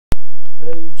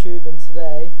YouTube, and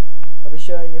today I'll be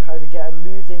showing you how to get a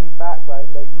moving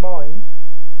background like mine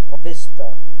on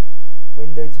Vista,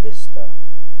 Windows Vista.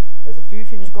 There's a few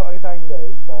things you've got to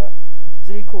download, but it's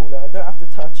really cool that I don't have to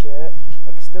touch it.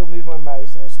 I can still move my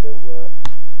mouse and it still works.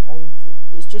 And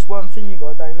it's just one thing you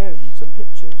got to download and some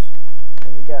pictures,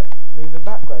 and you get moving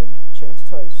background, change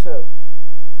the type. So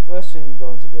first thing you're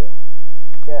going to do,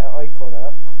 get an icon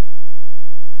up,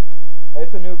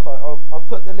 open new icon. I'll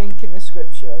put the link in the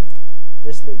description,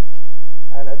 this link,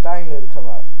 and a download will come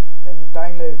up. Then you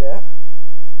download it.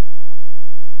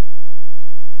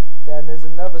 Then there's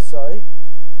another site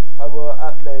I will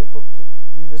upload for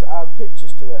you. Just add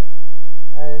pictures to it,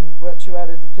 and once you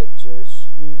added the pictures,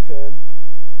 you can,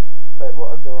 like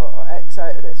what I'll do, I'll X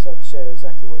out of this so I can show you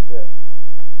exactly what to do.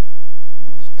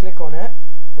 You just click on it,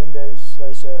 Windows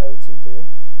Slideshow LTD.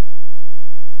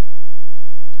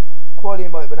 Quality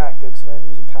might be that good because I'm only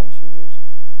using Cam Studios.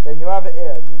 Then you have it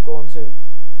here and you go on to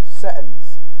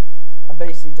settings, and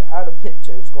basically to add a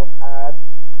picture just go on add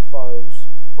files,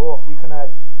 or you can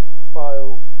add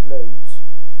file loads,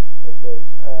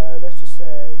 let's just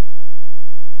say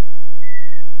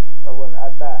I want to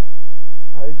add that.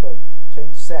 Open,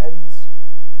 change settings,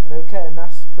 and okay, and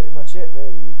that's pretty much it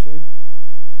really, YouTube.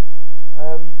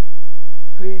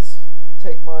 Please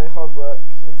take my hard work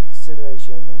into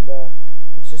consideration, and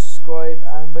just subscribe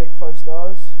and rate 5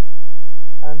 stars.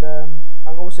 And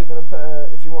I'm also going to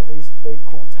put if you want these, they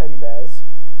call teddy bears,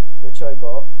 which I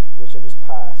got, which I just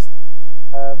passed.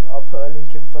 I'll put a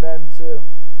link in for them too.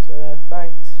 So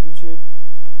thanks YouTube.